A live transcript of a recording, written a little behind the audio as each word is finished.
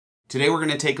Today we're going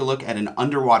to take a look at an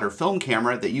underwater film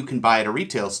camera that you can buy at a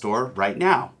retail store right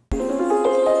now.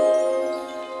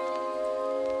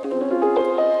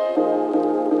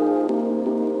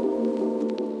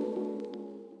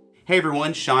 Hey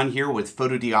everyone, Sean here with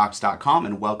PhotoDocs.com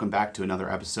and welcome back to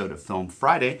another episode of Film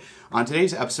Friday. On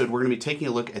today's episode, we're going to be taking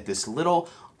a look at this little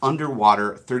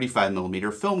underwater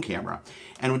 35mm film camera.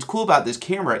 And what's cool about this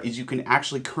camera is you can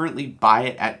actually currently buy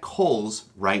it at Kohl's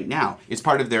right now. It's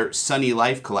part of their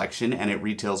Sunnylife collection and it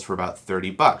retails for about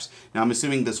 30 bucks. Now I'm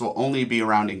assuming this will only be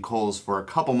around in Kohl's for a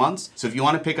couple months. So if you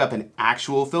want to pick up an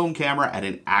actual film camera at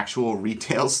an actual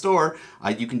retail store,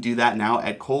 you can do that now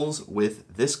at Kohl's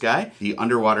with this guy, the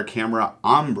underwater camera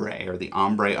Ombre, or the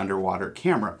Ombre underwater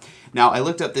camera. Now I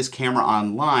looked up this camera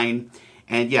online,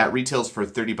 and yeah, it retails for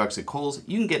 30 bucks at Kohl's.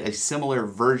 You can get a similar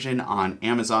version on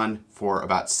Amazon for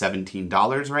about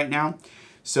 $17 right now.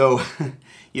 So,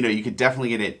 you know, you could definitely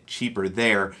get it cheaper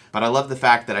there, but I love the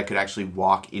fact that I could actually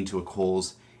walk into a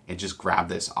Kohl's and just grab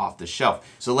this off the shelf.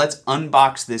 So let's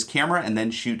unbox this camera and then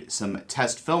shoot some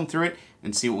test film through it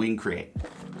and see what we can create.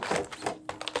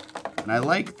 And I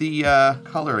like the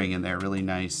coloring in there, really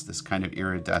nice, this kind of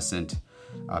iridescent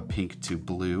pink to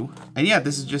blue. And yeah,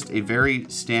 this is just a very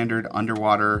standard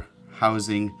underwater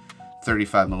housing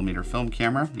 35mm film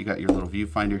camera. You got your little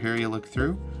viewfinder here you look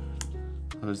through.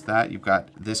 Close that. You've got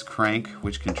this crank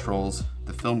which controls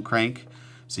the film crank,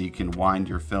 so you can wind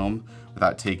your film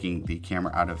without taking the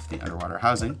camera out of the underwater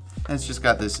housing. And it's just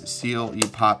got this seal you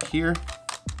pop here.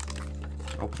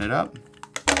 Open it up.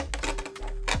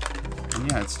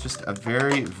 And yeah, it's just a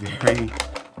very, very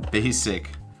basic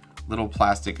little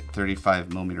plastic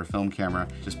 35mm film camera.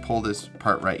 Just pull this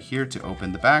part right here to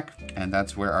open the back, and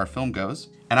that's where our film goes.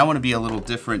 And I want to be a little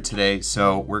different today,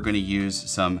 so we're going to use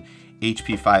some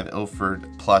HP5 Ilford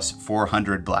Plus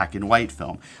 400 black and white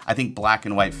film. I think black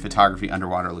and white photography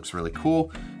underwater looks really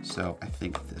cool, so I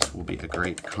think this will be a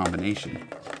great combination.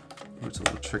 Oh, it's a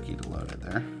little tricky to load it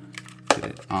there. Get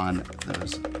it on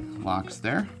those locks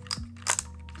there.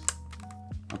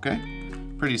 Okay,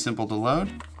 pretty simple to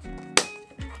load.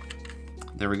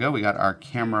 There we go, we got our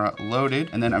camera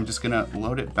loaded, and then I'm just gonna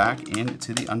load it back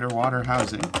into the underwater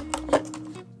housing.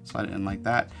 Slide it in like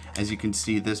that. As you can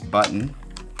see, this button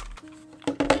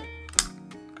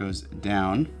goes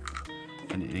down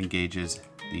and it engages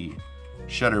the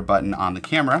shutter button on the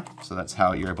camera. So that's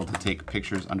how you're able to take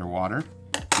pictures underwater.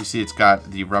 You see it's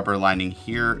got the rubber lining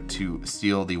here to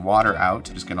seal the water out.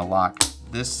 Just gonna lock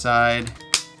this side,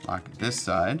 lock this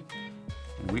side,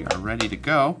 and we are ready to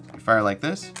go. You fire like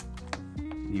this.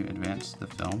 You advance the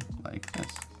film like this.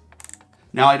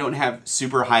 Now I don't have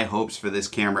super high hopes for this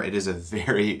camera. It is a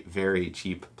very, very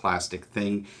cheap plastic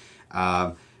thing.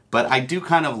 But I do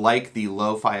kind of like the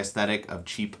lo-fi aesthetic of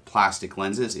cheap plastic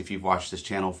lenses. If you've watched this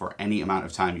channel for any amount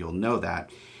of time, you'll know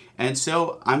that. And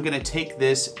so I'm gonna take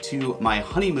this to my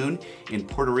honeymoon in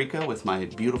Puerto Rico with my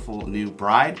beautiful new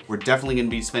bride. We're definitely gonna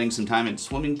be spending some time in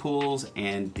swimming pools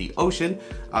and the ocean.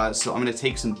 So I'm gonna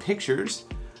take some pictures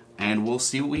and we'll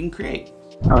see what we can create.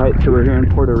 All right, so we're here in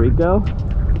Puerto Rico.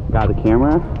 Got a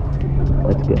camera.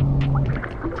 Let's go.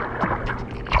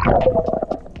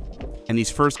 And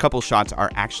these first couple shots are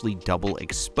actually double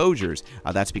exposures.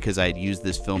 That's because I had used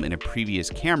this film in a previous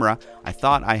camera. I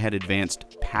thought I had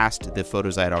advanced past the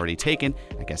photos I had already taken.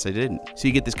 I guess I didn't. So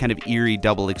you get this kind of eerie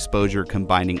double exposure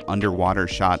combining underwater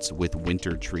shots with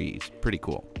winter trees. Pretty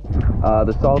cool.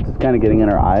 The salt is kind of getting in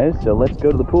our eyes, so let's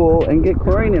go to the pool and get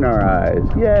chlorine in our eyes.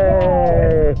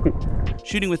 Yay!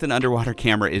 Shooting with an underwater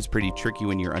camera is pretty tricky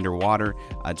when you're underwater.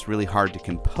 It's really hard to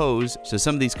compose, so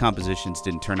some of these compositions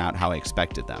didn't turn out how I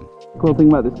expected them. The cool thing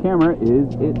about this camera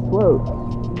is it floats.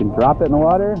 You can drop it in the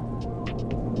water,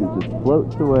 it just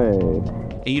floats away.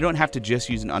 And you don't have to just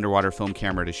use an underwater film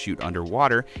camera to shoot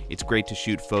underwater. It's great to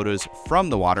shoot photos from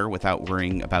the water without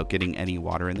worrying about getting any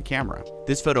water in the camera.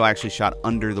 This photo I actually shot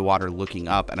under the water looking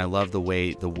up, and I love the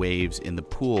way the waves in the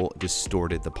pool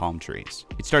distorted the palm trees.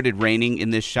 It started raining in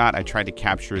this shot. I tried to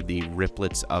capture the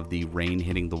riplets of the rain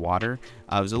hitting the water.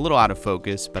 It was a little out of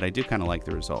focus, but I do kind of like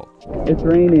the result. It's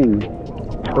raining,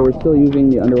 but we're still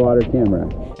using the underwater camera.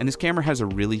 And this camera has a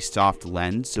really soft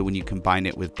lens, so when you combine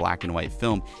it with black and white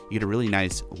film, you get a really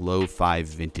nice lo-fi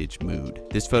vintage mood.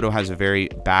 This photo has a very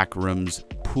backrooms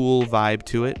pool vibe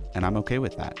to it, and I'm okay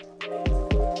with that.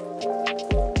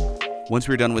 Once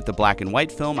we were done with the black and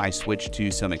white film, I switched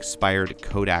to some expired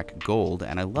Kodak Gold,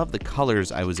 and I love the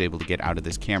colors I was able to get out of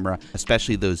this camera,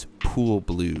 especially those pool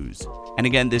blues. And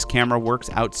again, this camera works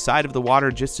outside of the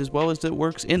water just as well as it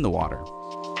works in the water.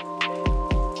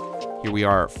 Here we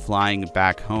are flying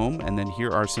back home, and then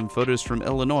here are some photos from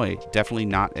Illinois. Definitely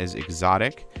not as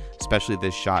exotic. especially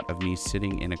this shot of me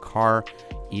sitting in a car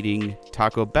eating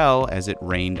Taco Bell as it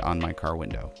rained on my car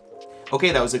window.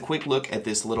 Okay, that was a quick look at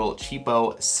this little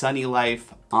cheapo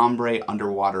Sunnylife Ombre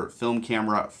underwater film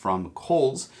camera from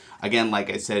Kohl's. Again, like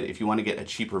I said, if you want to get a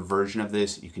cheaper version of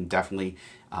this, you can definitely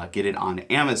get it on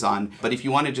Amazon. But if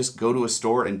you want to just go to a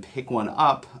store and pick one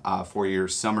up for your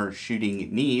summer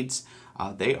shooting needs,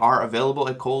 they are available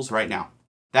at Kohl's right now.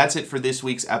 That's it for this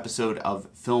week's episode of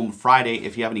Film Friday.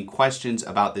 If you have any questions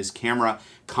about this camera,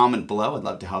 comment below. I'd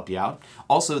love to help you out.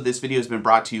 Also, this video has been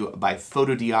brought to you by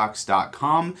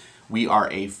photodiox.com. We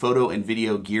are a photo and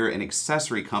video gear and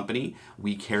accessory company.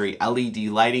 We carry LED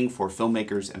lighting for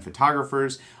filmmakers and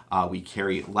photographers. We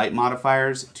carry light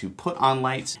modifiers to put on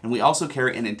lights, and we also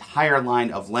carry an entire line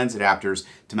of lens adapters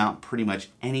to mount pretty much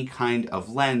any kind of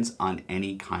lens on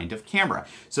any kind of camera.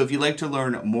 So if you'd like to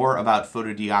learn more about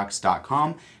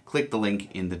photodiox.com, click the link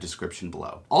in the description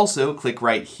below. Also, click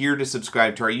right here to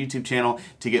subscribe to our YouTube channel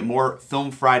to get more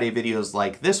Film Friday videos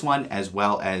like this one, as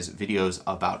well as videos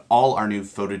about all our new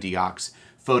PhotoDiox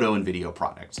photo and video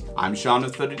products. I'm Sean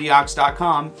with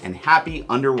photodiox.com, and happy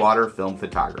underwater film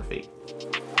photography.